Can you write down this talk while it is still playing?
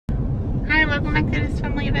welcome back to this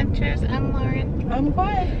Family Adventures. I'm Lauren. I'm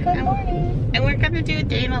fine. Good morning. And we're gonna do a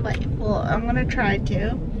day in a life. Well, I'm gonna try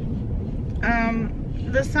to.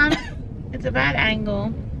 The sun, it's a bad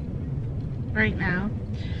angle right now,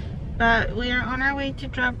 but we are on our way to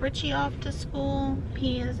drop Richie off to school.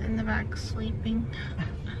 He is in the back sleeping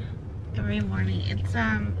every morning. It's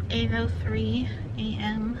 8:03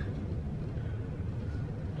 a.m.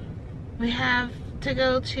 We have to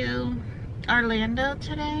go to Orlando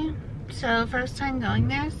today, so first time going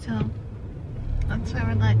there, so that's why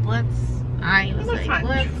we're like, I was like,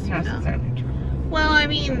 let's go. Well, I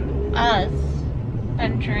mean, us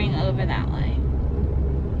venturing over that way,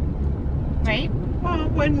 right? Well,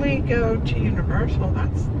 when we go to Universal,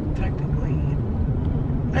 that's technically.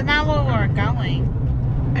 But not where we're going.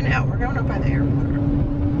 I know, we're going up by the airport.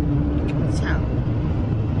 So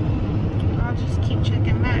I'll just keep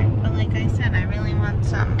checking back. But like I said, I really want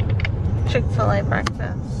some Chick-fil-A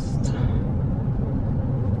breakfast.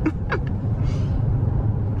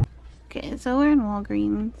 Okay, so we're in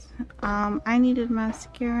Walgreens. I needed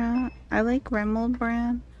mascara. I like Rimmel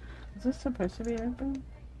brand. Is this supposed to be open?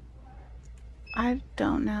 I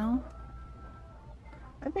don't know.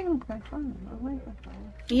 I think it looks like fun. I like that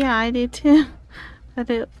one. Yeah, I do too.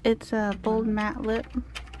 But it's a bold matte lip.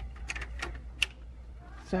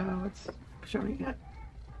 So it's showing it.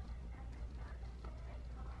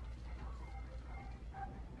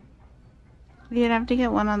 You'd have to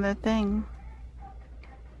get one other thing.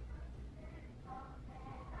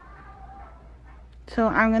 So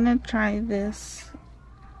I'm gonna try this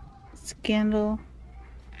Scandal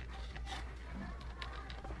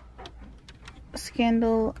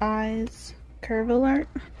Eyes Curve Alert.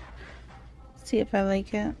 See if I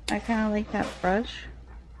like it. I kind of like that brush.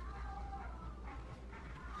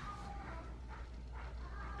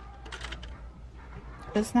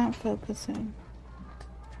 It's not focusing.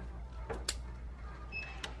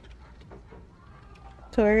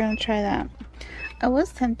 So we're gonna try that. I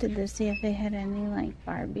was tempted to see if they had any like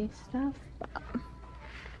Barbie stuff.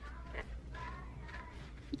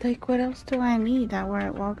 Like, what else do I need? That we're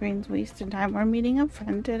at Walgreens wasting time. We're meeting a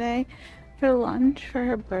friend today for lunch for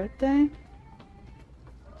her birthday.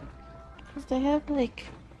 Cause they have like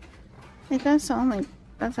that's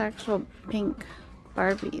actual pink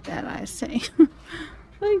Barbie that I say.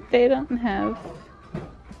 Like they don't have.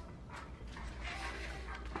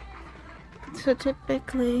 So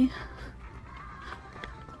typically,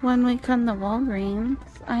 when we come to Walgreens,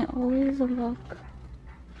 I always look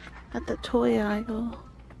at the toy aisle.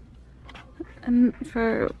 And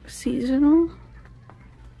for seasonal,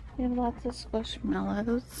 they have lots of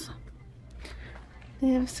Squishmallows. They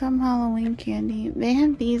have some Halloween candy. They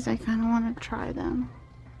have these, I kind of want to try them.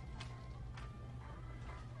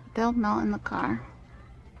 They'll melt in the car.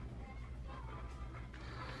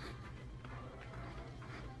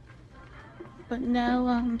 But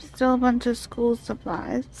no, still a bunch of school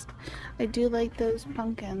supplies. I do like those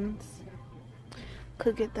pumpkins.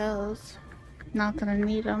 Could get those. Not that I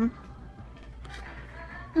need them.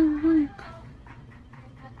 Oh,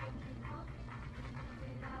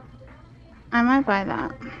 I might buy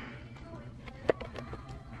that.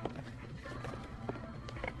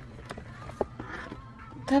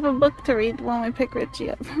 To have a book to read when we pick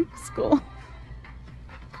Richie up from school.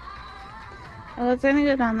 I was gonna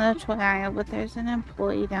go down the toy aisle, but there's an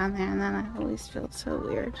employee down there, and then I always feel so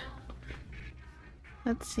weird.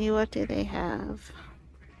 Let's see, what do they have?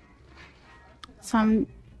 Some.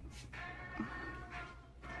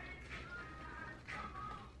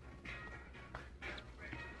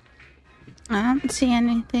 I don't see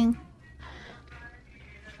anything.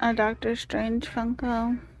 A Doctor Strange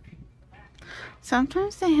Funko.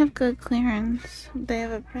 Sometimes they have good clearance. They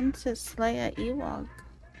have a Princess Leia Ewok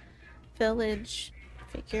Village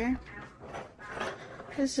figure.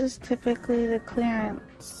 This is typically the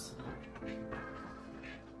clearance.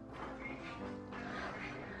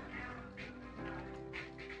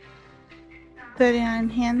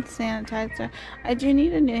 $39 hand sanitizer. I do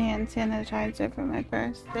need a new hand sanitizer for my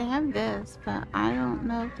purse. They have this, but I don't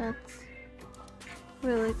know if that's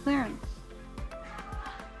really clearance.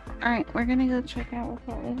 Alright, we're gonna go check out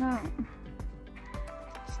what we got.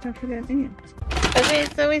 Stuff we got to eat. Okay,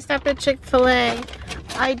 so we stopped at Chick-fil-A.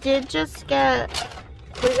 I did just we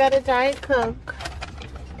got a Diet Coke,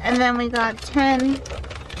 and then we got 10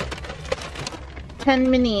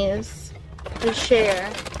 minis to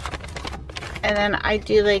share, and then I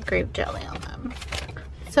do like grape jelly on them.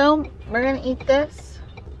 So we're gonna eat this.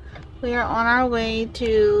 We are on our way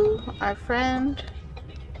to our friend,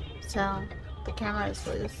 so the camera is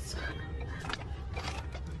loose.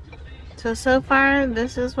 So far,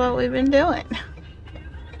 this is what we've been doing.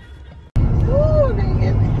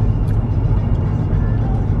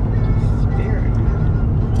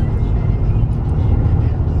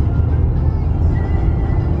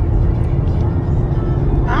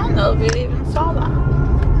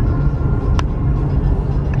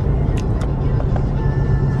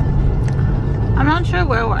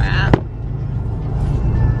 where we're at.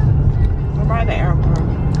 We're by the airport.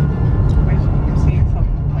 We're seeing some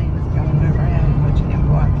planes going overhead, but you can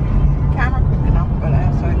go up. Camera quick enough, but I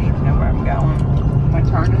also need to know where I'm going. Am I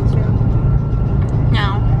turning to?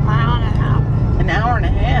 No, mile and a half. An hour and a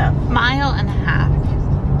half. Mile and a half.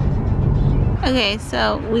 Okay,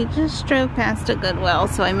 so we just drove past a Goodwill,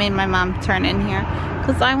 so I made my mom turn in here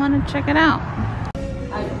because I want to check it out.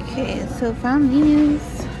 Okay, so found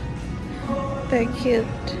these. They're cute.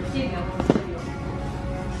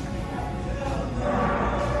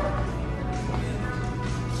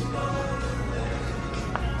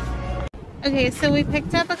 Okay, so we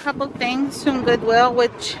picked up a couple things from Goodwill,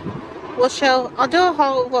 which we'll show. I'll do a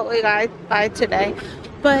haul of what we got by today,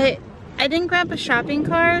 but I didn't grab a shopping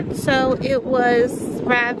cart, so it was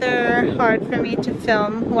rather hard for me to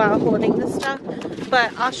film while holding the stuff.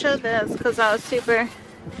 But I'll show this because I was super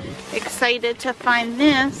excited to find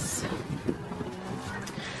this.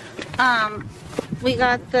 We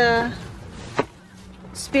got the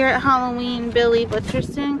Spirit Halloween Billy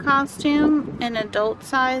Butcherson costume in adult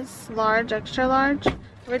size, large, extra large.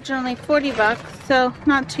 Originally 40 bucks, so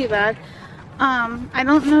not too bad. I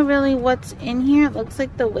don't know really what's in here. It looks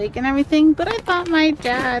like the wig and everything, but I thought my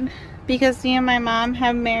dad, because me and my mom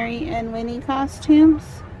have Mary and Winnie costumes,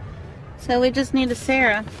 so we just need a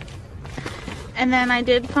Sarah. And then I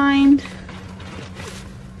did find,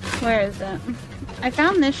 where is it? I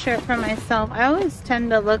found this shirt for myself. I always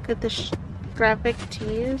tend to look at the graphic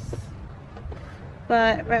tees,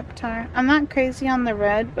 but Reptar. I'm not crazy on the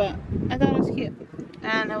red, but I thought it was cute.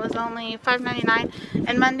 And it was only $5.99.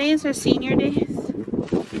 And Mondays are senior days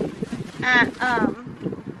at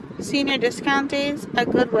senior discount days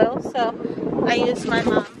at Goodwill, so I used my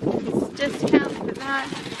mom's discount for that.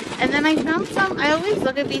 And then I found some. I always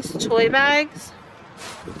look at these toy bags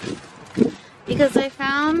because I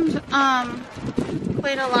found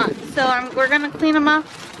quite a lot. So we're gonna clean them up,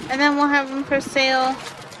 and then we'll have them for sale.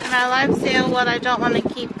 And our live sale, what I don't want to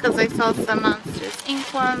keep because I saw some Monsters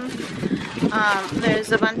Inc. ones.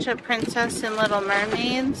 There's a bunch of Princess and Little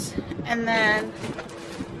Mermaids, and then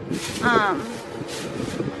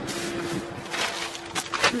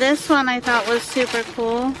this one I thought was super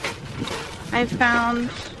cool. I found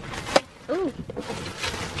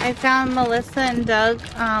Melissa and Doug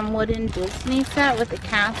wooden Disney set with a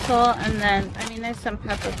castle, and then I mean there's some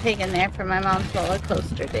Peppa Pig in there for my mom's roller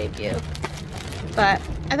coaster debut. But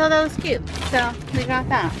I thought that was cute, so we got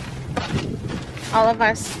that. All of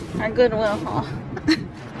us are Goodwill haul.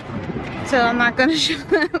 So I'm not gonna show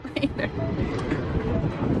that later.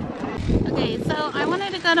 Okay, so I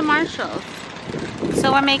wanted to go to Marshall's.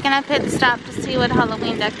 So we're making a pit stop to see what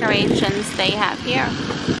Halloween decorations they have here.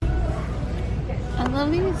 I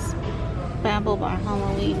love these Babble Bar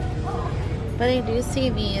Halloween. But I do see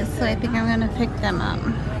these, so I think I'm gonna pick them up.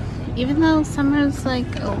 Even though summer's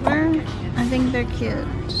like over, I think they're cute.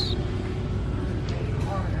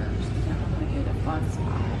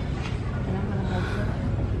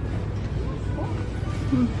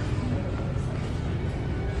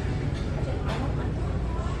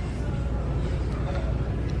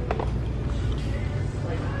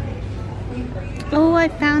 Oh, I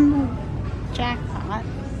found the jackpot.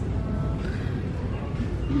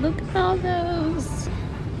 Look at all those.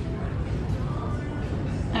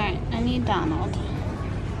 Alright, I need Donald.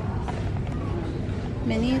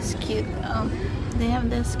 Minnie's cute though. They have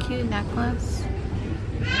this cute necklace.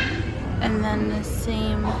 And then the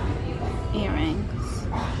same earrings.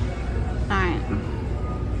 Alright.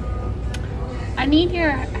 I need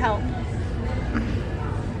your help.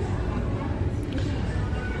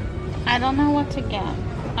 I don't know what to get.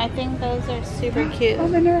 I think those are super cute. Oh,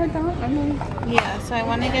 they never got them. Yeah, so I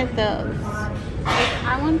want to get those. Like,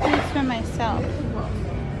 I want these for myself.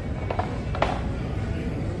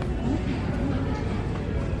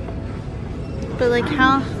 But like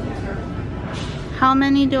how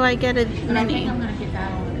many do I get a Minnie? I think I'm gonna get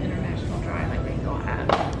that on the international drive. I think they'll have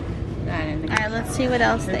that in the. Alright, let's see what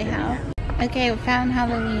else they have. Okay, we found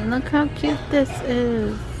Halloween. Look how cute this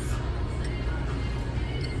is.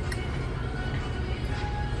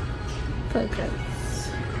 Focus.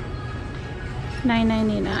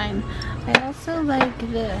 $9.99. I also like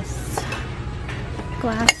this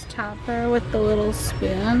glass topper with the little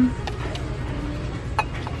spoon.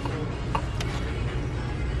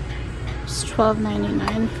 It's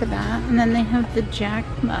 $12.99 for that. And then they have the Jack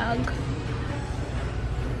mug.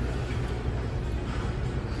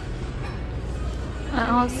 I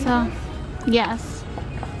also, yes.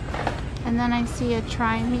 And then I see a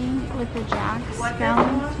try me with the Jack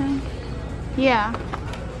skeleton. Yeah.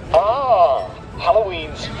 Ah,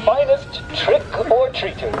 Halloween's finest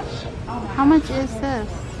trick-or-treaters. How much is this?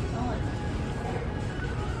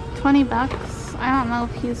 20 bucks? I don't know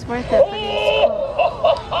if he's worth it, but he's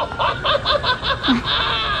cool.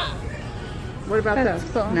 What about That's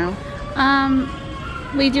this? cool. No?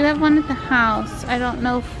 We do have one at the house. I don't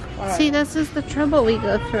know if... See, this is the trouble we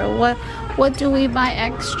go through. What do we buy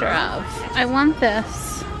extra of? I want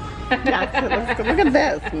this. Look at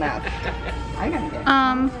this mess. I gotta get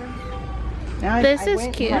Now this I is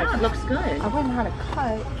went cute. and It looks good. I went and had a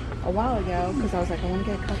cut a while ago because I was like, I want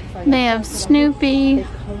to get a cut before I They get have cut, but Snoopy. They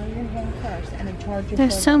color your hair first and they charge you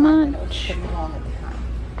There's for so the time, and it was much. pretty long at the time.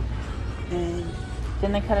 And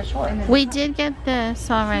Then they cut it short. We did get this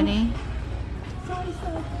already.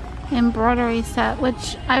 Embroidery set,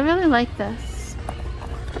 which I really like this.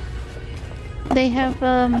 They have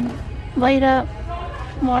light up,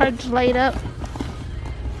 large light up.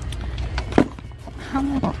 How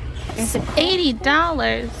much? It's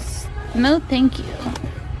 $80. No, thank you.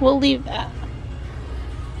 We'll leave that.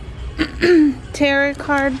 Tarot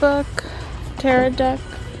card book, tarot deck,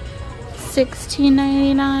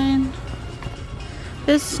 $16.99.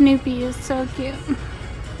 This Snoopy is so cute.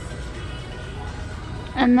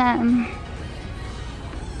 And then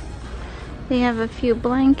they have a few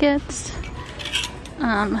blankets.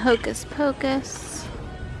 Hocus Pocus,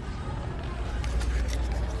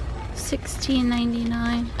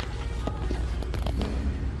 $16.99.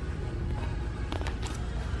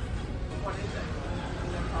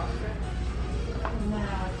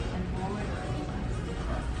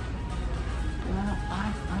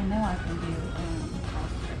 I know I can do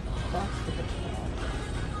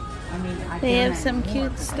They have some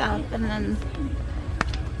cute stuff, and then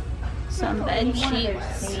some bed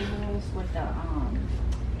sheets. tables with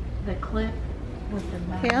the clip with the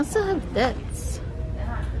They also have this.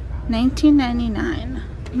 $19.99.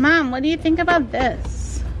 Mom, what do you think about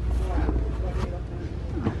this?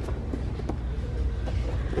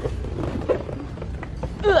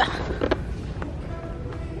 Ugh.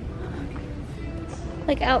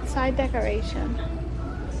 Like outside decoration.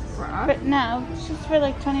 But no, it's just for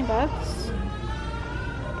like 20 bucks.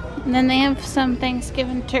 And then they have some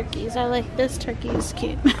Thanksgiving turkeys. I like this turkey, is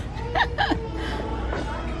cute.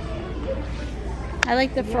 I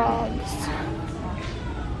like the frogs.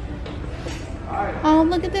 Oh,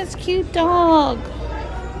 look at this cute dog.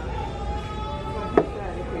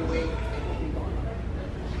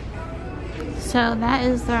 So that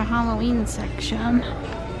is their Halloween section.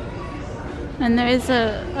 And there is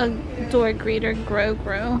a door greeter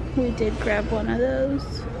grow. We did grab one of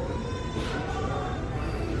those.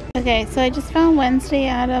 Okay, so I just found Wednesday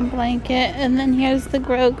Adam blanket, and then here's the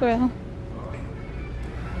grow.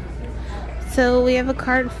 So we have a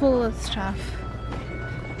cart full of stuff.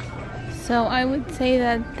 So I would say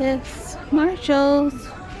that this Marshall's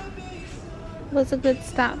was a good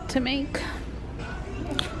stop to make.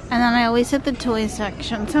 And then I always hit the toy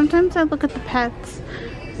section. Sometimes I look at the pets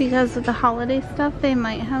because of the holiday stuff. They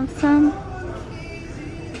might have some.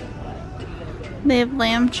 They have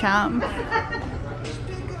lamb chop.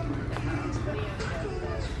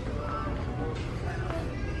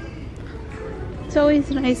 It's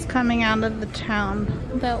always nice coming out of the town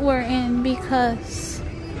that we're in because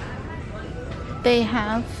they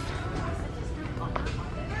have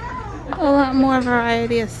a lot more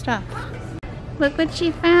variety of stuff. Look what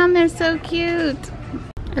she found, they're so cute.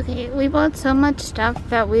 Okay, we bought so much stuff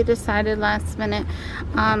that we decided last minute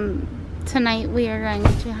tonight we are going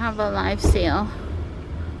to have a live sale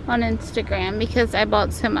on Instagram because I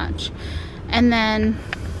bought so much. And then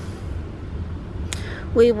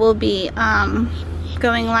we will be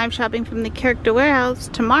going live shopping from the Character Warehouse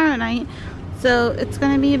tomorrow night, so it's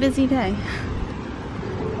going to be a busy day.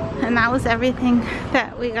 And that was everything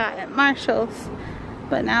that we got at Marshall's,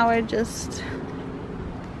 but now we're just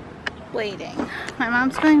waiting. My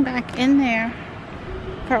mom's going back in there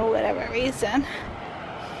for whatever reason,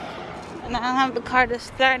 and I don't have the car to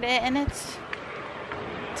start it, and it's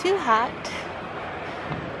too hot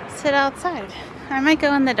to sit outside. I might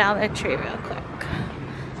go in the Dollar Tree real quick.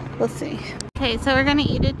 We'll see. Okay, so we're gonna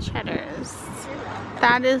eat at Cheddar's.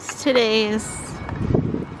 That is today's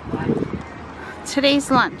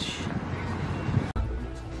lunch.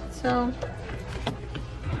 So,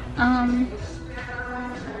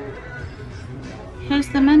 here's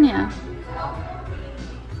the menu.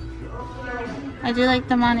 I do like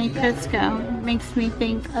the Monte Cristo. It makes me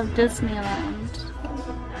think of Disneyland.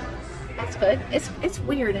 That's good. It's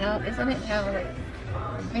weird how, isn't it? How it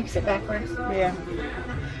makes it backwards. Yeah.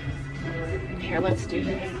 Here, let's do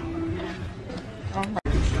this.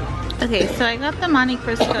 Okay, so I got the Monte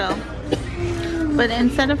Cristo. But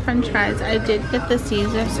instead of french fries, I did get the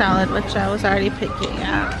Caesar salad, which I was already picky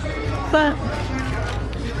at. But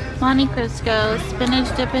Monte Cristo,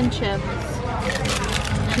 spinach dip and chips,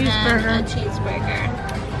 Cheeseburger. and a cheeseburger.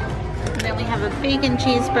 And then we have a bacon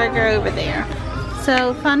cheeseburger over there.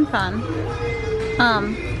 So fun.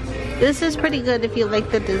 This is pretty good if you like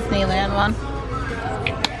the Disneyland one.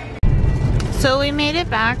 So we made it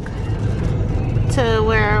back to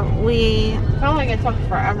where we Felt like it took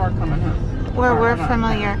forever coming home. where we're not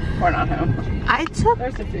familiar. home. We're not home.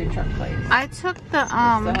 There's a food truck place. I took the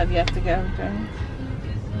Still have yet to go to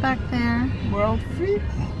back there. World Food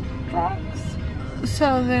Trucks.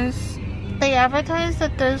 So they advertise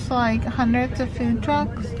that there's like hundreds of food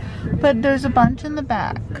trucks, but there's a bunch in the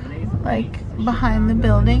back, like behind the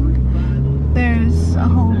building. There's a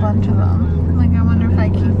whole bunch of them. Like, I wonder if I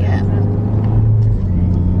can get,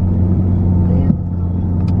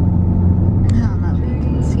 I don't know if you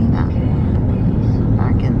can see that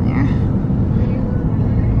back in there.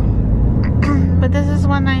 But this is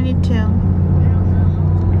 192.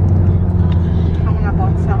 Coming up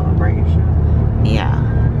on Celebration. Yeah.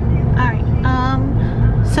 Alright.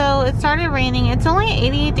 So it started raining. It's only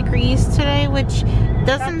 88 degrees today, which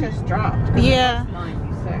doesn't. That just dropped. Yeah. It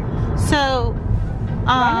was 96. So,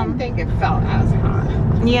 I didn't think it felt as hot.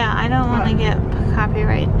 yeah, I don't want to get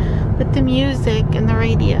copyright with the music and the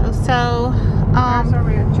radio. So, There's where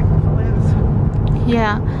we had Chick-fil-A's.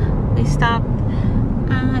 yeah, we stopped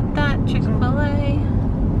at that Chick-fil-A.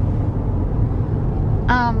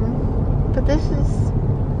 But this is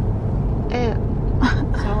it.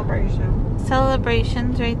 Celebration.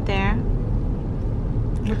 Celebrations right there.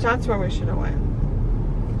 Which that's where we should have went.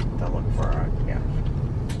 To look for our gift.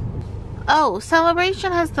 Oh,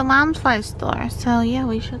 Celebration has the Loungefly store. So, yeah,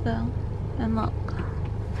 we should go and look.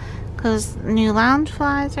 Because new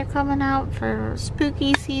Loungeflies are coming out for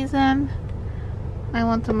spooky season. I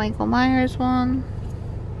want the Michael Myers one.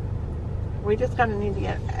 We just gotta need to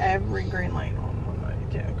get every green light on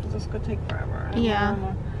 192 because this could take forever. And Yeah. we're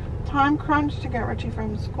on a time crunch to get Richie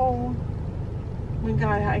from school. We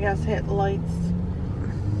got, I guess, hit lights.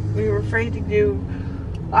 We were afraid to do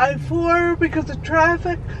I-4 because of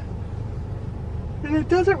traffic. And it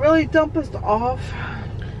doesn't really dump us off.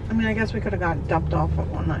 I mean, I guess we could have gotten dumped off at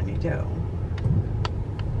 192.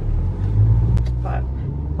 But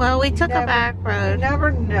Well, we took a back you road.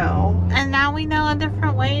 never know. And now we know a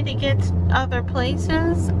different way to get to other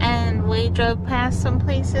places. And we drove past some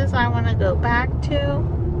places I want to go back to.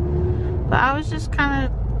 But I was just kind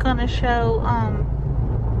of going to show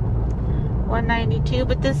 192.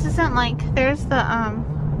 But this isn't like, there's the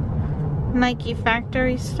Nike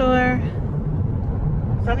factory store.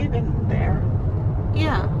 Is that even there?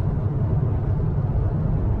 Yeah.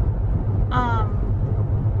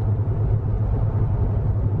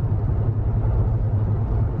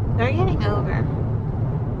 They're getting over.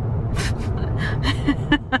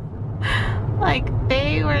 Like,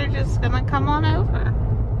 they were just gonna come on over.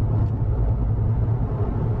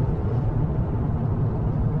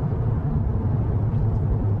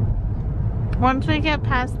 Once we get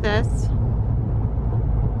past this,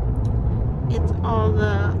 it's all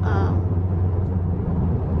the,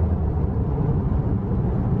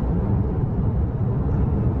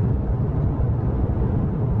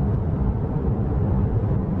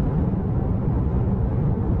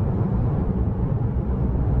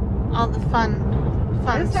 all the fun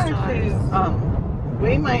This actually, stores.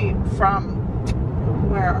 we might, from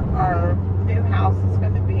where our new house is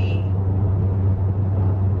going to be,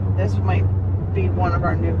 this might be one of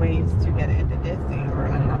our new ways to get into Disney. We're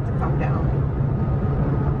going to have to come down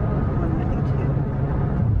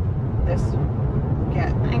 192. This,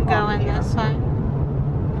 get And go on in here. this way.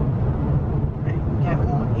 And get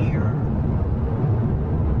on here.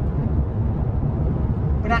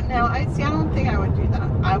 But now, I don't think I would do that.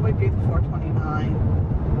 I would do the 429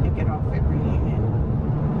 and get off at Reunion.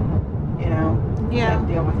 You know? Yeah. And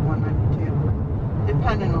deal with 192.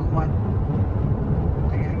 Depending on what.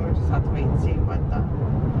 Again, we'll just have to wait and see what the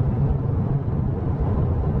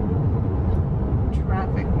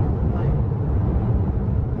traffic will look like.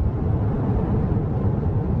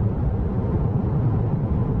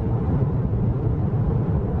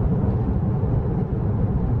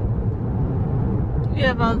 You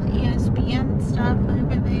have all the ESPN stuff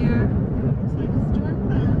over there.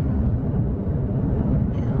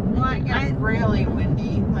 Well, it got really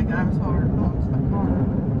windy. Like, I was hard going to the car. I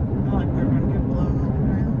feel like we're going to get blown on the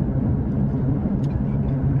ground.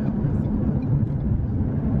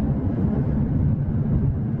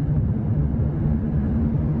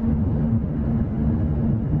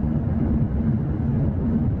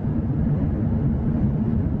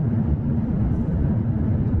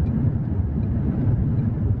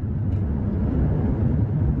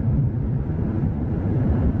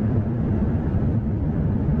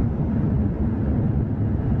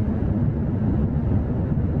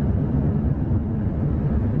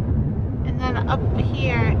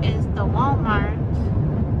 here is the Walmart.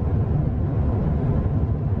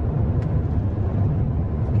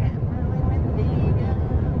 Getting really windy again.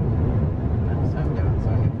 So I'm doing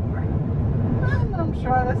 74. I'm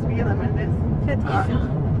sure the speed limit is 55.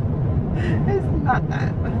 it's not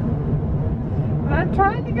that. But I'm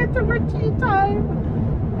trying to get to Richie in time.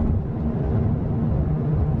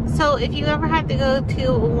 So if you ever had to go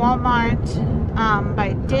to Walmart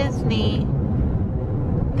by Disney,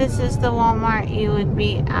 this is the Walmart you would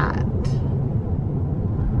be at.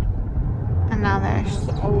 And now there's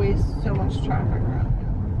There's always so much traffic around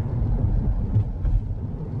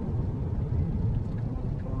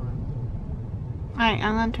Alright,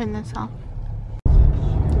 I'm gonna turn this off.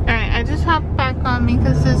 Alright, I just hopped back on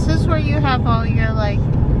because this is where you have all your like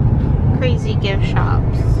crazy gift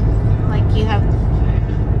shops. Like you have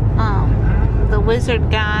the wizard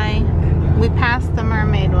guy. We passed the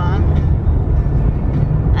mermaid one.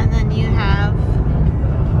 And then you have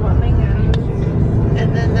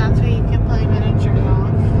and then that's where you can play miniature golf.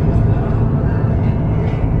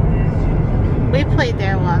 We played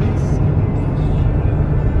there once.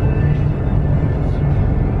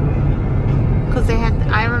 Because they had,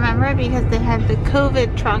 I remember it because they had the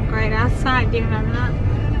COVID truck right outside. Do you remember that?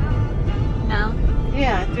 No?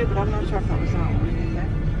 Yeah, I do, but I'm not sure if it was that one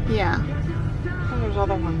either. Yeah. There's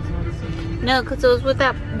other ones. Let's see. No, because it was with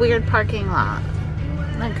that weird parking lot.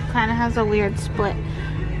 Like, it kind of has a weird split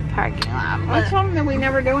parking lot. That's something that we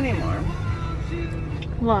never do anymore.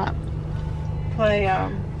 What? Play,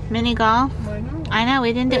 Mini golf? why not? I know,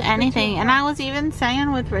 we didn't do anything. And I was even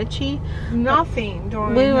saying with Richie, Nothing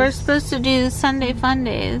during we were his, supposed to do Sunday fun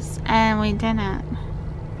days, and we didn't.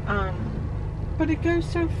 but it goes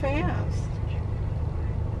so fast.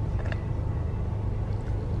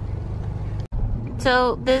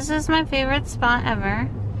 So, this is my favorite spot ever.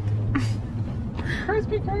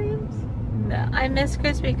 Krispy Kremes? No, I miss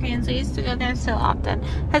Krispy Kremes. We used to go there so often.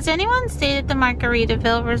 Has anyone stayed at the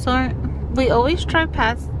Margaritaville Resort? We always drive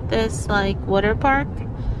past this, like, water park.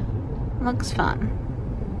 Looks fun.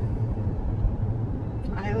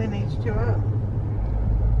 Island H2O.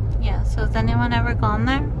 Yeah, so has anyone ever gone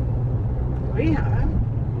there? We haven't.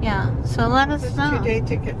 Yeah, so let us This know. 2-day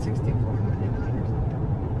ticket, $64.99 or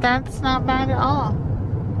something. That's not bad at all.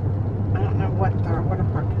 I don't know what our water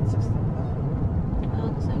park consists of. It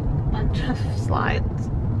looks like a bunch of slides.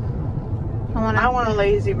 I want a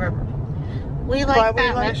lazy river. We like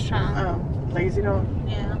that restaurant. Oh, Lazy Dog.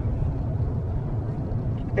 Yeah.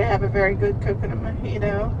 They have a very good coconut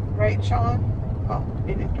mojito, right, Sean? Well,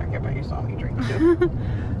 you didn't drink it, but you saw me drink it too.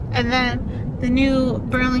 And then the new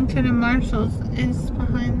Burlington and Marshalls is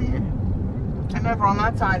behind there. And over on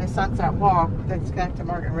that side is Sunset Walk that's connected to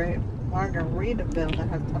Margaritaville that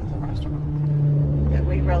has tons of restaurants that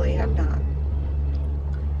we really have not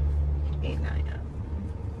eaten at yet.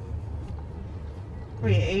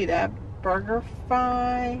 We ate at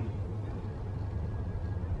BurgerFi.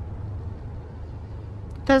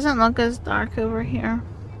 Doesn't look as dark over here.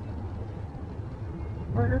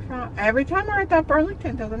 BurgerFi. Every time we're at that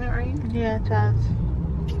Burlington, doesn't it, right? Yeah, it does.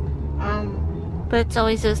 But it's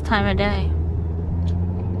always this time of day.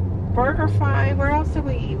 BurgerFi. Where else did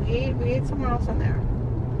we eat? We ate somewhere else in there.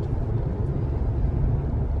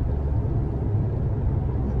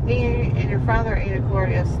 Me and your father ate at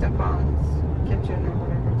Gloria Stefan's kitchen or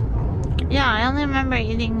whatever it's called. Yeah, I only remember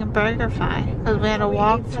eating a BurgerFi because we had to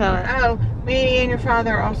walk to it. Oh, me and your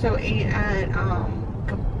father also ate at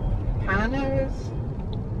Capano's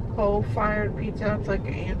coal-fired pizza. It's like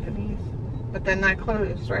Anthony's, but then that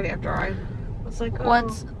closed right after I was like, oh.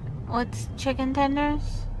 What's chicken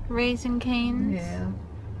tenders? Raisin Canes? Yeah.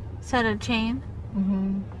 Is that a chain?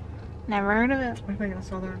 Never heard of it. I think I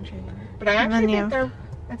saw that on chain. But I And then actually you think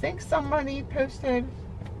I think somebody posted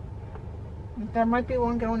there might be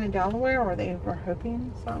one going in Delaware, or they were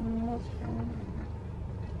hoping something was going.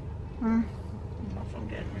 I don't know if I'm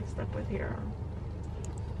getting mixed up with here.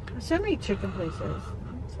 There's so many chicken places.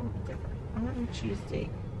 Something different. I want a cheesesteak,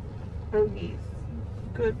 hoagies,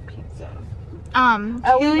 good pizza.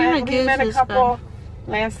 We met a couple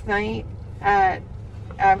last night at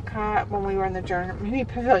Epcot when we were in the Germany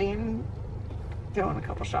Pavilion doing a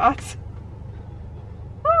couple shots.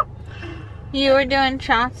 You were doing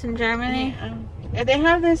shots in Germany? Yeah. And they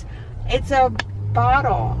have this, it's a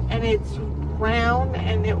bottle and it's round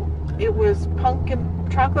and it was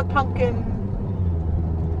chocolate pumpkin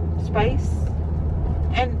spice,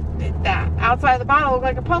 and that outside the bottle looked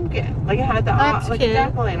like a pumpkin, like it had the like a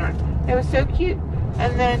jack-o'-lantern. It was so cute.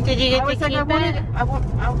 And then did you get to keep it? I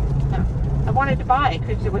wanted to buy it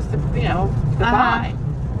because it was the buy.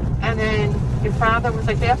 And then your father was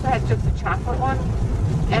like, they also had just a chocolate one,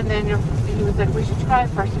 and then he was like, we should try it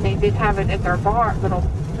first. And they did have it at their bar, little,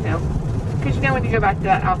 you know, because you know when you go back to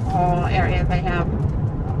that alcohol area, they have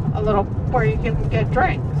a little where you can get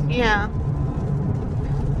drinks. Yeah.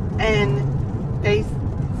 And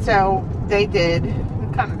so they did,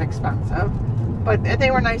 kind of expensive, but they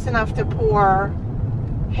were nice enough to pour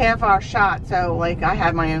half our shot. So like I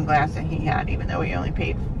had my own glass and he had, even though we only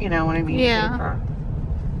paid, you know what I mean? Yeah. Paid for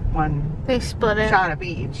one They split it. shot of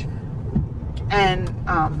each. And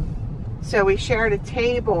so we shared a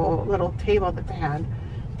table, little table that they had.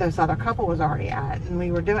 This other couple was already at, and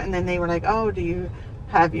we were doing. And then they were like, "Oh, do you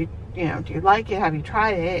like it? Have you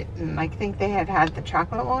tried it?" And I think they had the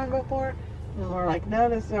chocolate one before, and we're like, "No,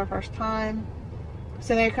 this is our first time."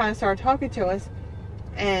 So they kind of started talking to us,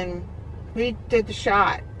 and we did the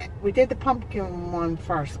shot. We did the pumpkin one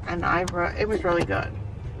first, and it was really good.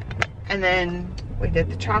 And then we did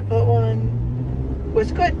the chocolate one. It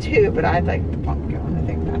was good too, but I liked the pumpkin one, I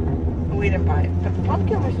think, better. And we didn't buy it, but the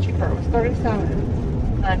pumpkin was cheaper. It was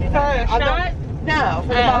 $37.99. For a shot? No, for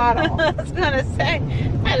the bottle. I was gonna say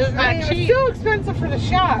that is not I mean, it was cheap. still expensive for the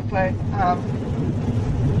shot, but I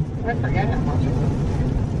forget how much it was.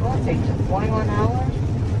 I want to say $21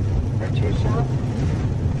 for 2 shots.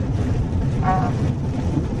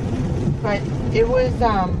 But it was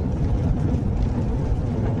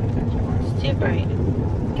It's too bright.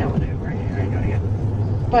 going over here. I gotta get.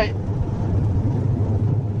 But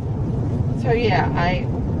so yeah,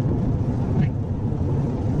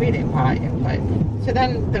 we didn't buy it, but so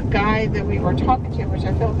then the guy that we were talking to, which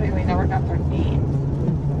I feel like we never got their name.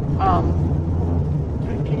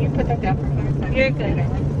 Can you put that down for a second? You're good.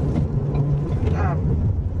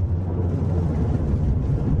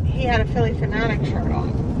 He had a Philly Fanatic shirt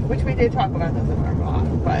on, which we did talk about this in our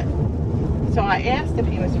vlog, but so I asked if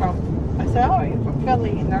he was from, I said, "Oh, are you from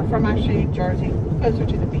Philly?" And they're from actually Jersey, closer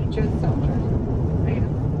to the beaches, South Jersey.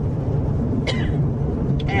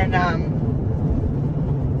 And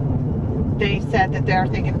they said that they're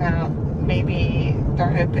thinking about maybe they're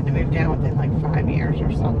hoping to move down within like 5 years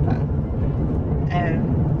or something. And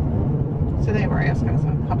so they were asking us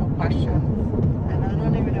a couple questions, and I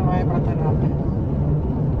don't even know why I brought that up.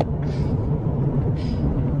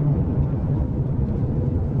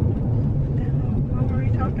 What were we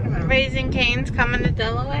talking about? Raising Cane's coming to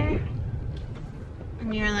Delaware.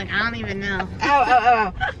 And you were like, I don't even know.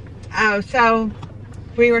 Oh, so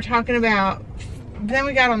we were talking about, then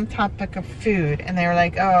we got on the topic of food, and they were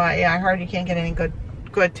like, "Oh, yeah, I heard you can't get any good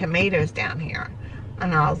tomatoes down here."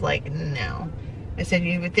 And I was like, "No." I said,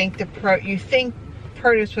 "You would think you think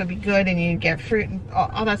produce would be good, and you get fruit and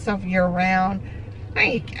all that stuff year round. I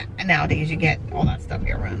mean, nowadays you get all that stuff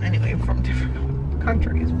year round anyway from different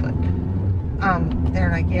countries, but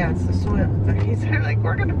they're like, yeah, it's the soil." They're like,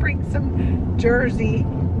 "We're gonna bring some Jersey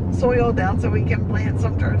soil down so we can plant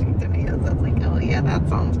some Jersey tomatoes." I was like, "Oh yeah, that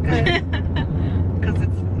sounds good." Because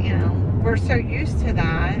it's, you know, we're so used to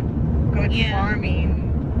that good farming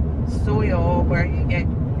soil where you get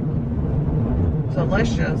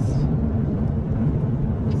delicious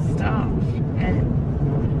stuff. And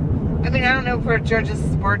I mean, I don't know if we're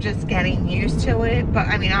just getting used to it, but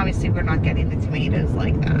I mean, obviously we're not getting the tomatoes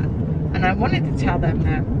like that. And I wanted to tell them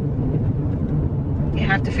that you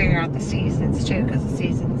have to figure out the seasons too, because the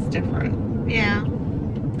season's different. Yeah.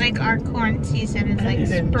 Like our corn season is like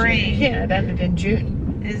Ended spring. Yeah, it ended in June.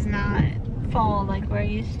 Is not fall like we're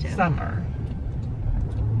used to. Summer.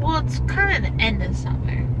 Well, it's kind of the end of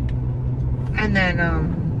summer. And then,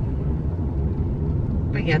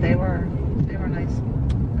 but yeah, they were nice.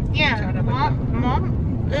 Yeah,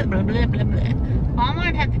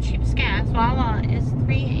 Walmart had the cheapest gas. Walmart is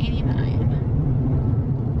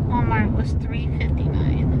 $3.89. Walmart was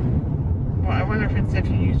 $3.59. Well, I wonder if it's if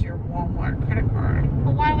you use your Walmart credit card.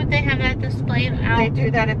 Well, why would they have that displayed out? They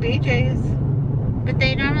do that at BJ's. But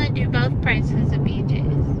they normally do both prices at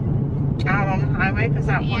BJ's. Out on the highway, because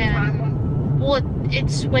that one time one. Well,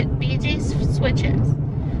 it's what BJ's switches.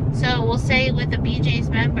 So we'll say with a BJ's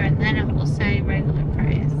member, and then it will say regular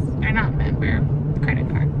price. Or not member, credit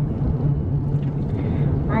card.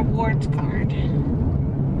 Rewards card.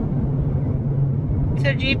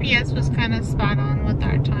 So GPS was kind of spot on with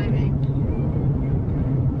our timing.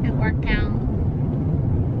 It worked out.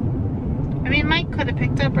 I mean, Mike could have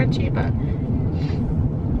picked up Richie, but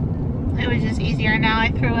it was just easier. Now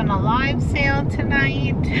I threw in a live sale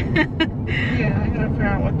tonight. Yeah, I gotta figure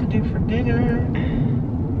out what to do for dinner.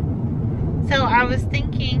 So I was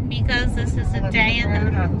thinking, because this is a day in the...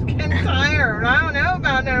 I'm getting tired. I don't know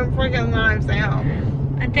about no freaking live sale.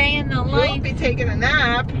 A day in the We'll life. be taking a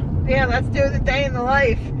nap. Yeah, let's do the day in the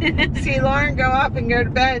life. See Lauren go up and go to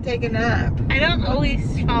bed and take a nap. I don't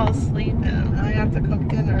always fall asleep though. I have to cook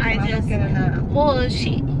dinner. So I don't get a nap. Well,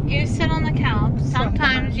 you sit on the couch.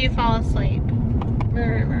 Sometimes you fall asleep.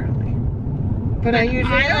 Very rarely. But I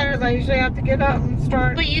usually have to get up and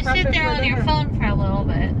start. But you sit there on your phone for a little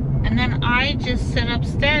bit. And then I just sit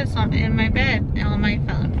upstairs in my bed on my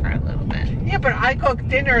phone for a little bit. Yeah, but I cook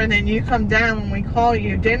dinner and then you come down when we call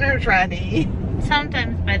you. Dinner's ready.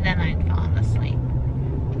 Sometimes by then I'd fallen asleep.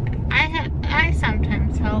 I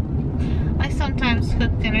sometimes help. I sometimes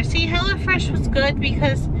cook dinner. See, HelloFresh was good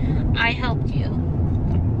because I helped you.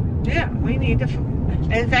 Yeah, we need to.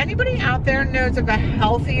 If anybody out there knows of a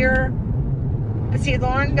healthier, see,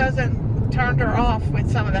 Lauren turned her off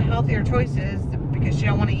with some of the healthier choices because she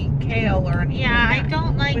don't want to eat kale or anything. Yeah, I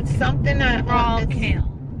don't like with something that raw kale.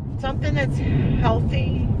 Something that's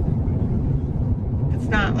healthy. It's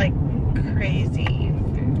not like crazy.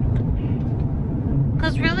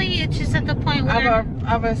 Because really, it's just at the point where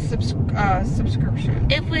of a subscription.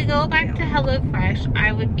 If we go back to HelloFresh,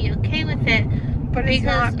 I would be okay with it. But it's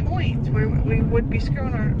not points. We would be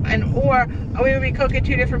screwing her, or we would be cooking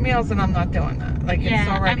 2 different meals, and I'm not doing that. Like, yeah, it's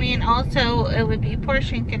already. I mean, also it would be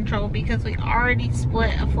portion control because we already split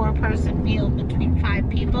a 4-person meal between 5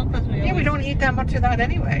 people. We don't eat that much of that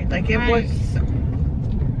anyway. Like it was.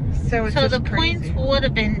 So it's just the crazy. points would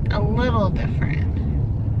have been a little different.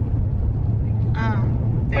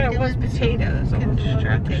 But it was potatoes.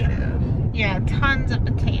 Yeah, tons of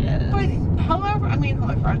potatoes. But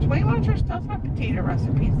HelloFresh, Weight Watchers does have potato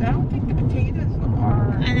recipes. I don't think the potatoes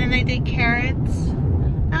are. And then they did carrots.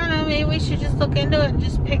 I don't know, maybe we should just look into it and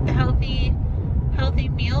just pick the healthy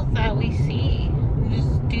meals that we see. And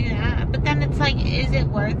just do that. But then it's like, is it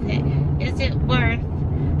worth it? Is it worth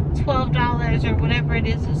 $12 or whatever it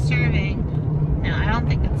is a serving? No, I don't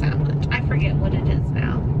think it's that much. I forget what it is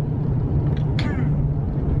now.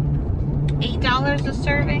 $8 a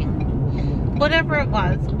serving? Whatever it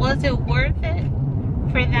was it worth it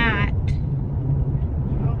for that?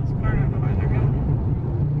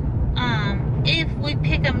 If we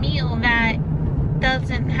pick a meal that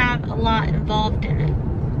doesn't have a lot involved in it.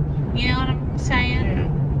 You know what I'm saying?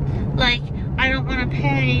 Yeah. Like, I don't want to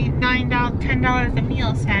pay $9, $10 a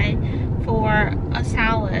meal, say, for a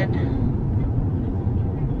salad.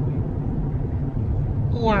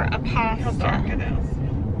 Or a pasta. How dark it is.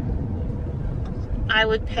 I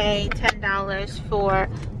would pay $10 for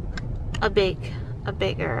a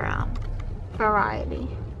bigger variety.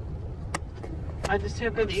 I just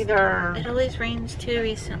hope it either. It always rains too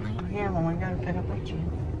recently. Yeah, well, we gotta pick up with you,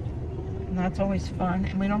 and that's always fun.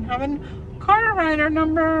 And we don't have a car rider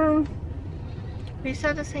number. We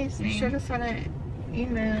should have said his name. You should have sent an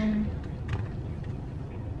email.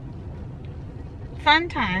 Fun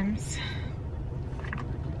times.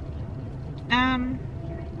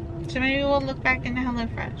 So maybe we'll look back into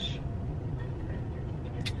HelloFresh.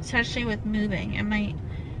 Especially with moving.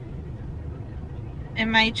 It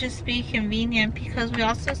might just be convenient because we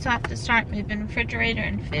also have to start moving refrigerator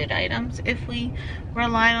and food items. If we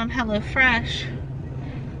relied on HelloFresh,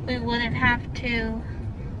 we wouldn't have to.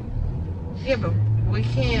 Yeah, but we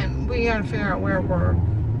gotta figure out where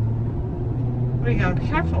we gotta be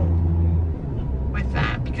careful with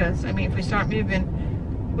that because, I mean, if we start moving,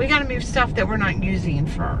 we gotta move stuff that we're not using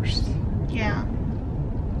first. Yeah.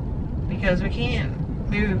 Because we can't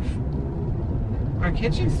move our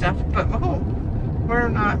kitchen stuff, but we're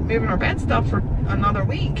not moving our bed stuff for another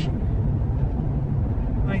week.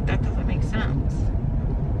 Like, that doesn't make sense.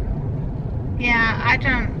 Yeah, I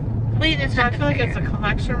don't. We just So have I feel like it's a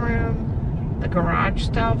collection room. The garage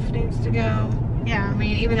stuff needs to go. Yeah. I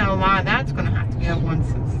mean, even though a lot of that's going to have to go once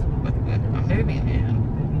it's with a moving in.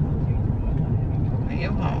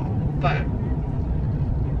 But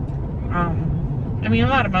I mean, a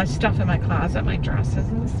lot of my stuff in my closet, my dresses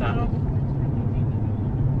and stuff,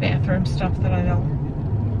 bathroom stuff that I don't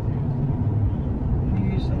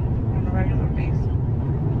use on a regular basis.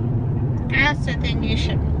 I also think we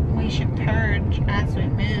should purge as we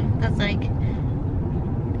move, because like,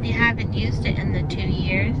 if you haven't used it in the 2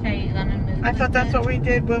 years, are you gonna move? I thought that's what we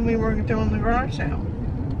did when we were doing the garage sale.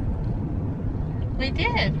 We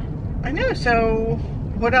did. I know, so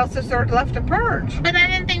what else is there left to purge? But I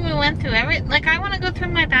didn't think we went through like, I want to go through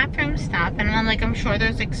my bathroom stuff, and I'm sure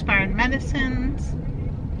there's expired medicines.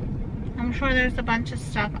 I'm sure there's a bunch of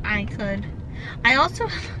stuff I also,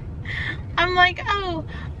 I'm like, oh,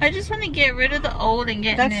 I just want to get rid of the old and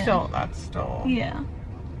get new. That's still. Yeah.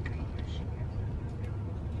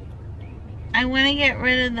 I want to get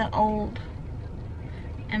rid of the old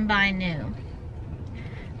and buy new.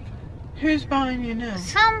 Who's buying you new?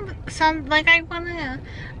 Some, like, I want to,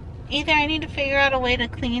 either I need to figure out a way to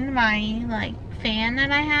clean my, like, fan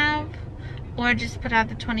that I have, or just put out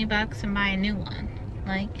the 20 bucks and buy a new one.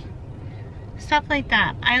 Like, stuff like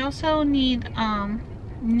that. I also need I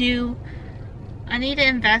need to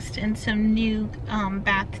invest in some new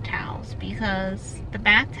bath towels, because the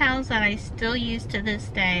bath towels that I still use to this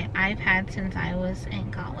day, I've had since I was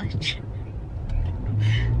in college.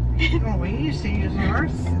 Well, we used to use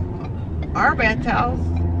our bath towels.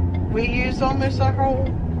 We used almost our whole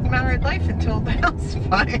married life until the house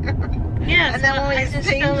fire. Yeah, and then so when we I just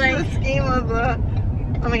changed feel like, the scheme of the,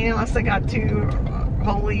 I mean, unless they got too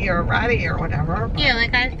holy or ratty or whatever. But. yeah,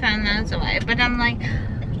 like I found those away. But I'm like,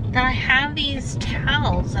 that I have these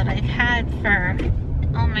towels that I've had for,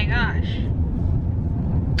 oh my gosh.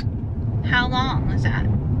 How long was that?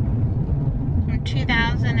 From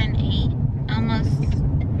 2008? Almost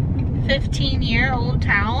 15-year-old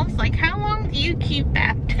towels? Like, how long do you keep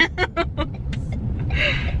bath towels?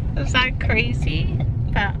 Is that crazy?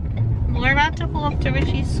 But we're about to pull up to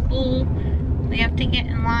Richie's school. We have to get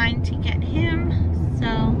in line to get him.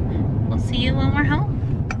 So we'll see you when we're home.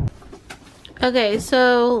 Okay,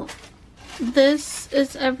 so this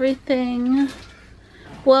is everything.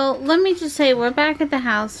 Well, let me just say, we're back at the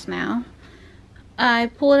house now.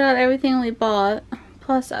 I pulled out everything we bought,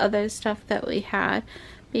 plus other stuff that we had,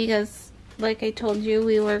 because like I told you,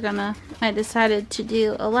 I decided to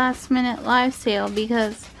do a last minute live sale,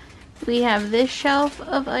 because we have this shelf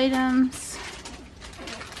of items,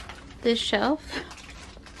 this shelf,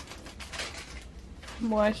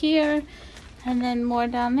 more here, and then more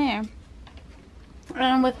down there.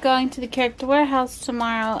 And with going to the Character Warehouse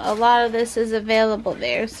tomorrow, a lot of this is available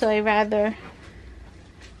there, so I'd rather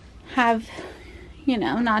have, you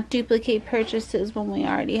know, not duplicate purchases when we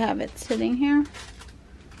already have it sitting here.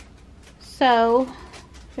 So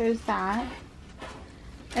there's that.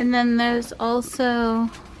 And then there's also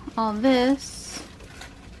all this.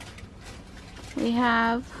 We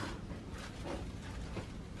have,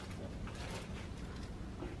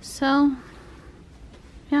 so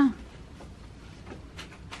yeah.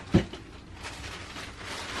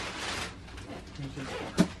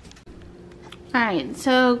 Alright,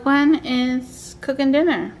 so Gwen is cooking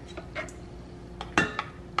dinner.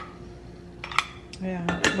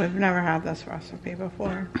 Yeah, we've never had this recipe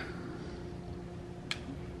before.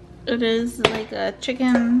 It is like a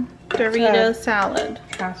chicken Dorito salad.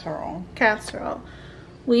 Casserole.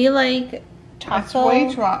 We like taco.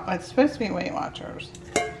 It's supposed to be Weight Watchers,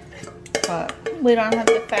 but we don't have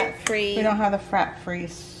the fat-free. We don't have the fat-free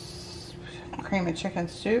cream of chicken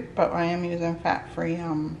soup, but I am using fat-free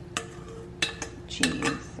cheese.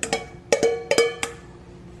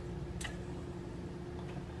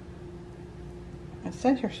 It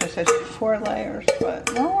says you're supposed to do 4 layers,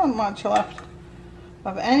 but no one much left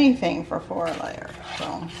of anything for 4 layers,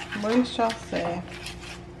 so we shall see.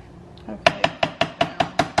 Okay,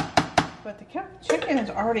 but the chicken is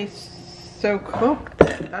already so cooked.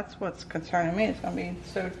 That's what's concerning me. It's gonna be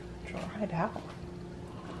so dried out.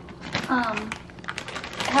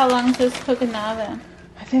 How long does this cook in the oven?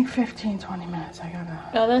 I think 15-20 minutes. I gotta.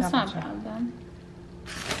 Oh, that's not bad then.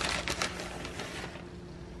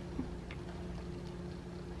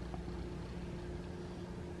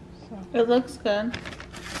 So, it looks good.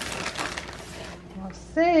 We'll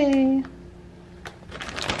see.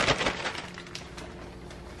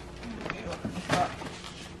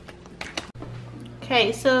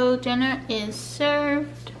 Okay, so dinner is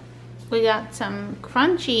served. We got some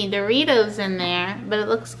crunchy Doritos in there, but it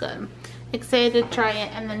looks good. Excited to try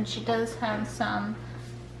it. And then she does have some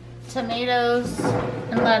tomatoes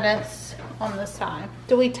and lettuce on the side.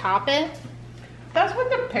 Do we top it? That's what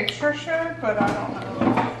the picture showed, but I don't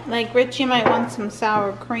know. Like, Richie might want some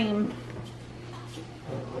sour cream.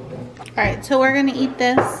 Alright, so we're gonna eat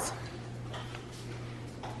this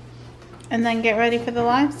and then get ready for the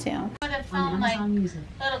live sale. I would have filmed like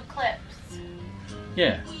little clips.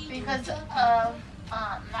 Yeah. Because of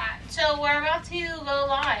that. So we're about to go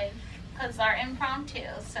live because our impromptu.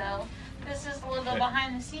 So this is a little bit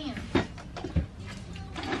behind the scenes.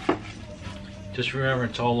 Just remember,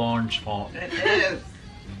 it's all Lauren's fault. It is.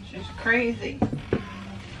 She's crazy.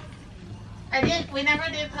 We never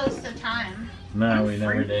did post the time. No, we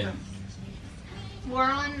never did. We're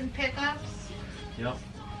on pickups. Yep.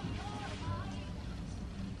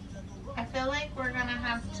 I feel like we're gonna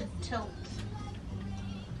have to tilt.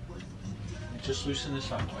 Just loosen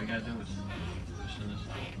this up. All you gotta do is loosen this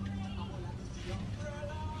up.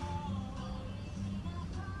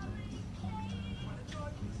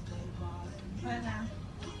 Right now.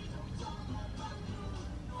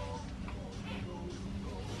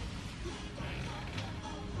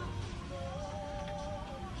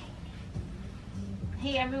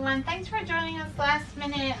 Hey everyone, thanks for joining us last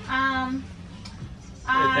minute.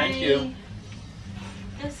 thank you.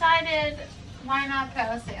 Decided why not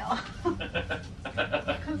parasail?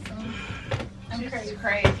 I'm She's crazy.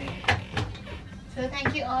 crazy. So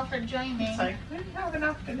thank you all for joining. It's like, we don't have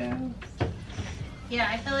enough to do. Yeah,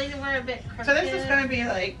 I feel like we're a bit crooked. So this is going to be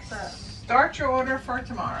like, start your order for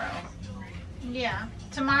tomorrow. Yeah.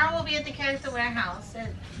 Tomorrow we'll be at the Character Warehouse at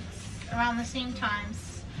around the same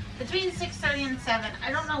times. Between 6:30 and 7.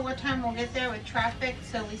 I don't know what time we'll get there with traffic,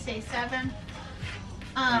 so we say 7.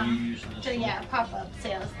 Are you using this So one? yeah, pop-up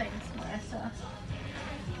sales things, Melissa.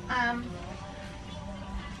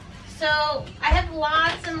 So I have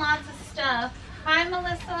lots and lots of stuff. Hi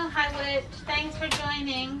Melissa, hi Witch, thanks for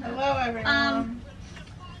joining. Hello, everyone.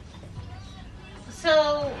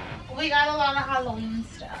 So we got a lot of Halloween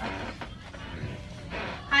stuff.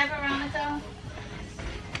 Hi Veronica.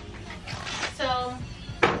 So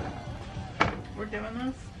We're doing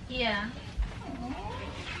this? yeah.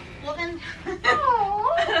 Well then.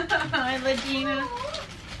 Aww. Hi Legina.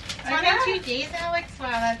 Okay. 22 days, Alex.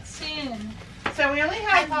 Wow, that's soon. So we only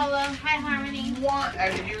Hi have Paula. Hi Harmony. one.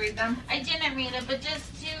 Oh, did you read them? I didn't read it, but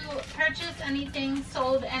just to purchase anything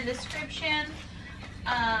sold and description.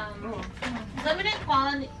 Limited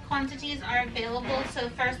quantities are available, so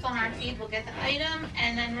first on our feed we'll get the item,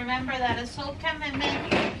 and then remember that a sold comment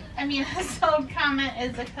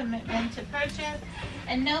is a commitment to purchase,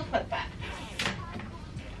 and no putback.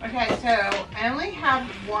 Okay, so I only have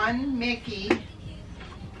one Mickey,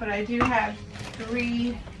 but I do have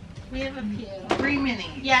three We have a few. minis.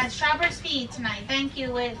 Yes, shopper's feed tonight. Thank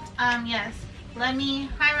you. With yes, let me.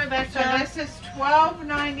 Hi Rebecca. So this is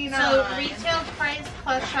 $12.99. So retail price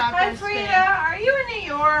plus Hi shopper's Frida, fee. are you in New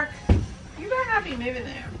York? You better not be moving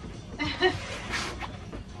there.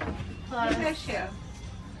 Plus, We miss you.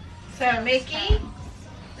 So Mickey,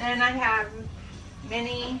 then I have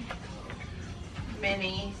Minnie,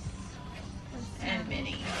 Minnie, and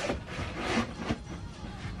Minnie.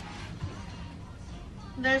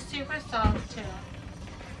 they're super soft too.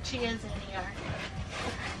 She is in New York.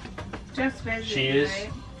 Just visiting, She is?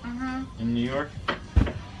 right? In New York?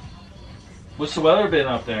 What's the weather been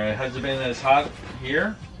up there? Has it been as hot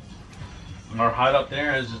here? Or hot up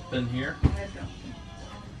there as it's been here?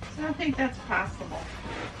 I don't think that's possible.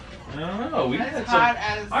 I don't know. We As had hot some,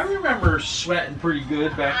 as I remember sweating pretty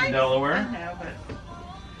good back in I Delaware. know, but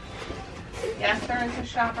yes, there is a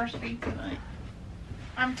shopper's fee tonight.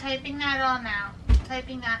 I'm typing that on now.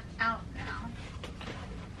 Typing that out now.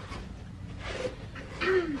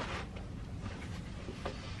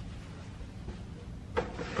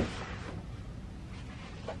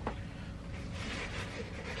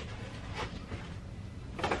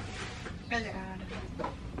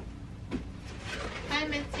 Hi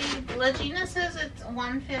Mitzi. Legina says it's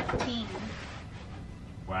 115.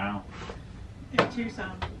 Wow. In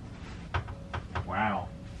Tucson. Wow.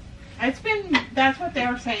 It's been, that's what they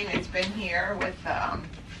were saying, it's been here with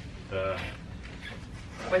The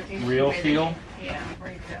these real mini- feel? Yeah,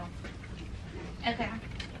 refill. Okay.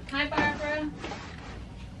 Hi Barbara.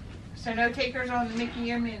 So no takers on the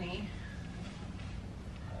Mickey or Minnie.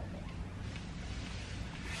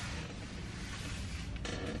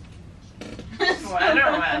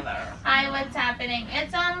 Sweater weather. Hi, what's happening?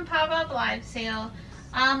 It's pop-up live sale.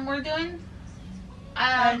 We're doing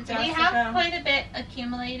we have quite a bit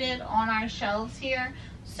accumulated on our shelves here.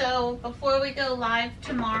 So before we go live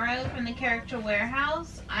tomorrow from the Character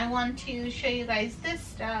Warehouse, I want to show you guys this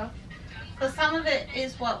stuff. Because some of it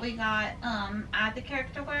is what we got at the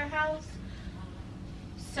Character Warehouse.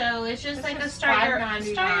 So it's just This like a is start your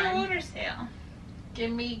 $5.99. order sale.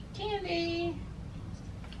 Give me candy.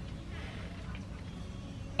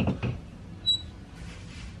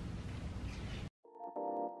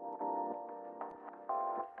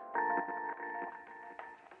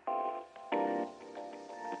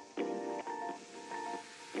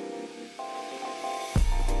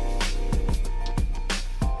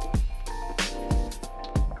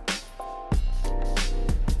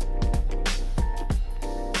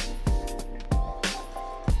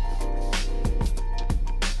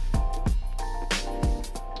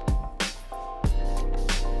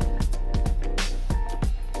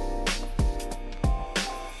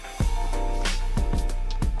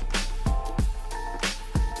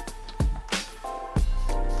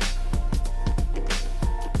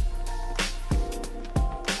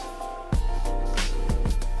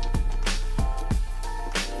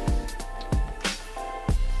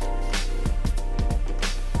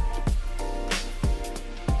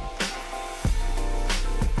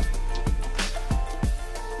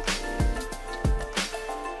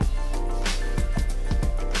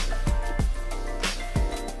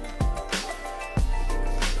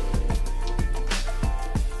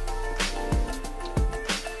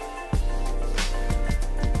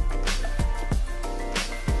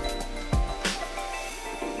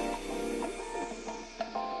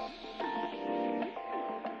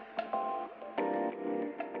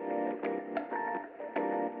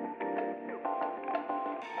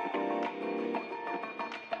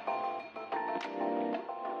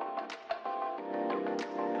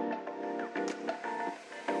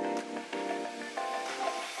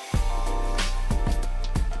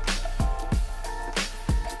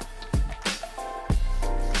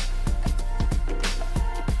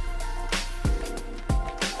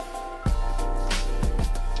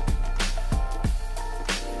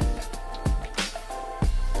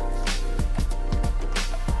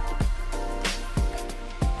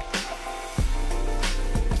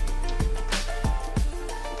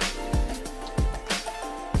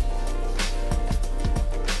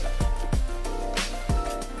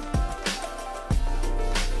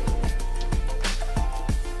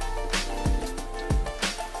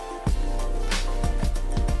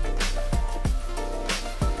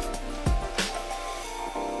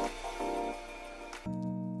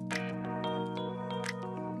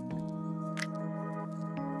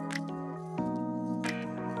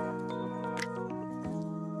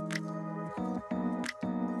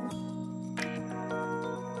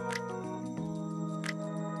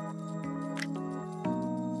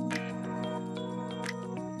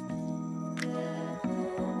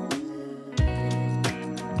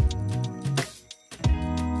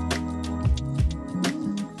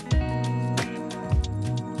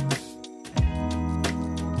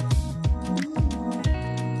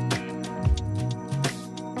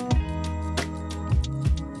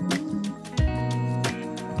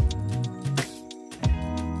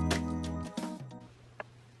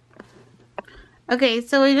 Okay,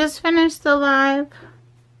 so we just finished the live.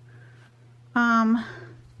 From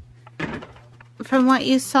what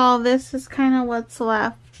you saw, this is kind of what's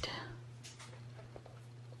left.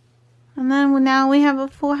 And then now we have a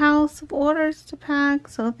full house of orders to pack.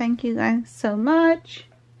 So thank you guys so much.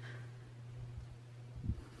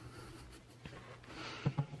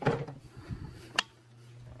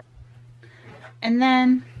 And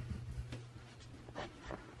then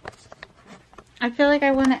I feel like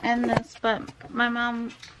I want to end this, but my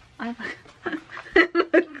mom, The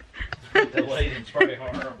lighting's probably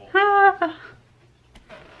horrible.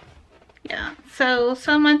 Yeah, so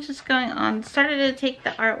much is going on. Started to take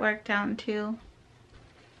the artwork down too.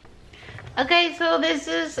 Okay, so this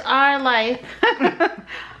is our life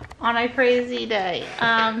on a crazy day.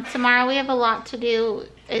 Tomorrow we have a lot to do.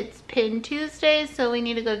 It's Pin Tuesday, so we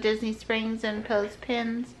need to go to Disney Springs and post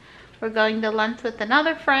pins. We're going to lunch with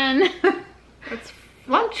another friend. It's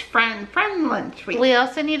lunch friend lunch week. We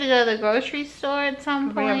also need to go to the grocery store at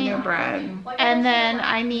some point. We have no bread. And then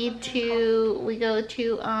we go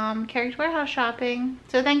to Carrie's Warehouse shopping.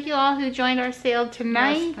 So thank you all who joined our sale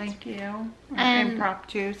tonight. Yes, thank you. And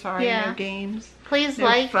impromptu, sorry, yeah. no games. Please No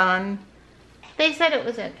like. fun. They said it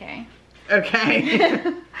was okay.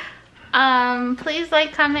 Okay. Please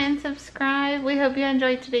like, comment, and subscribe. We hope you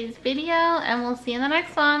enjoyed today's video, and we'll see you in the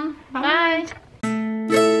next one. Bye. Bye.